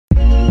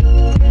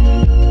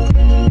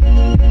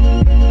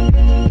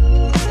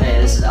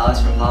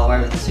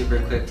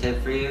super quick tip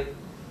for you.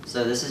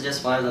 So this is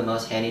just one of the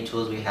most handy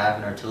tools we have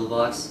in our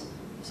toolbox.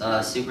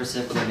 So super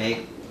simple to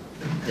make.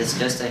 It's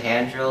just a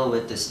hand drill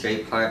with the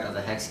straight part of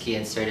the hex key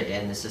inserted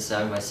in. This is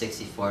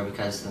 7x64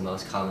 because it's the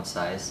most common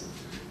size.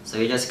 So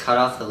you just cut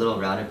off the little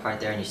rounded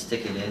part there and you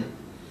stick it in.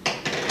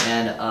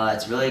 And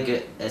it's really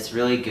good. It's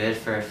really good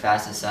for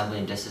fast assembly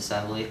and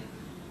disassembly.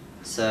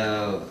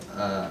 So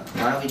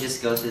why don't we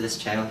just go through this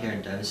channel here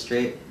and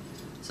demonstrate.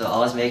 So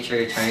always make sure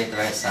you're turning it the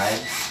right side.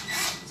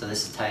 So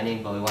this is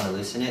tightening, but we want to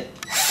loosen it.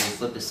 So you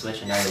flip the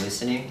switch and now you're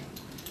loosening.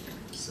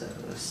 So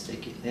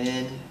stick it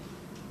in.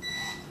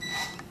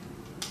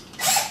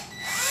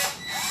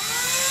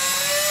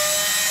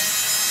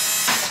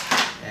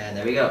 And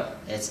there we go,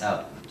 it's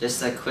out.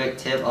 Just a quick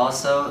tip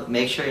also,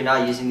 make sure you're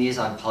not using these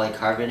on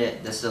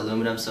polycarbonate. This is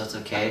aluminum, so it's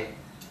okay.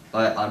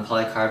 But on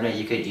polycarbonate,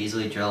 you could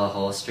easily drill a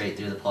hole straight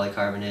through the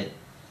polycarbonate.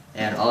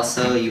 And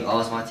also, you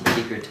always want to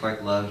keep your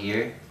torque low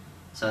here.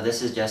 So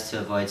this is just to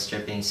avoid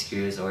stripping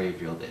screws or your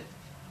drill bit.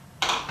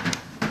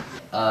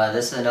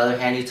 This is another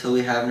handy tool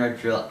we have in our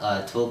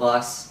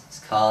toolbox.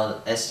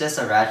 It's just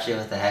a ratchet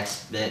with a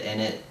hex bit in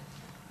it.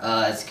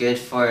 It's good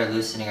for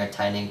loosening or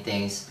tightening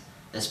things,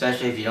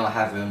 especially if you don't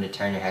have room to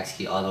turn your hex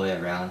key all the way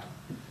around.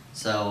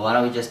 So why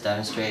don't we just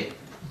demonstrate.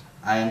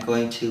 I am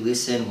going to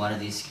loosen one of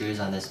these screws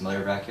on this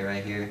motor bracket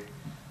right here.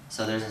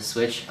 So there's a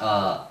switch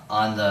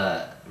on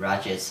the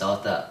ratchet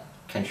itself that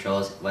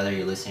controls whether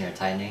you're loosening or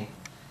tightening.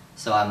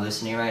 So I'm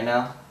loosening right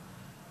now.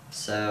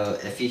 So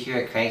if you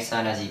hear a crank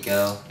sound as you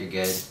go, you're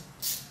good.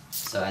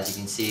 So as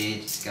you can see,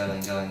 just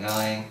going.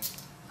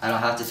 I don't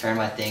have to turn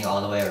my thing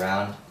all the way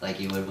around like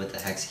you would with the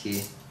hex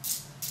key.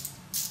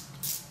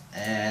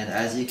 And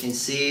as you can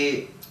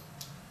see,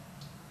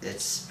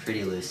 it's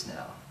pretty loose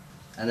now.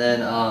 And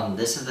then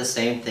this is the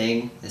same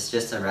thing. It's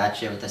just a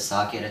ratchet with a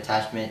socket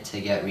attachment to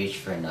get reach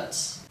for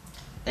nuts.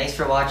 Thanks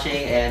for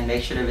watching, and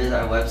make sure to visit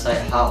our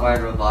website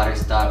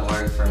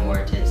hotwiredrobotics.org for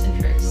more tips and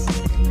tricks.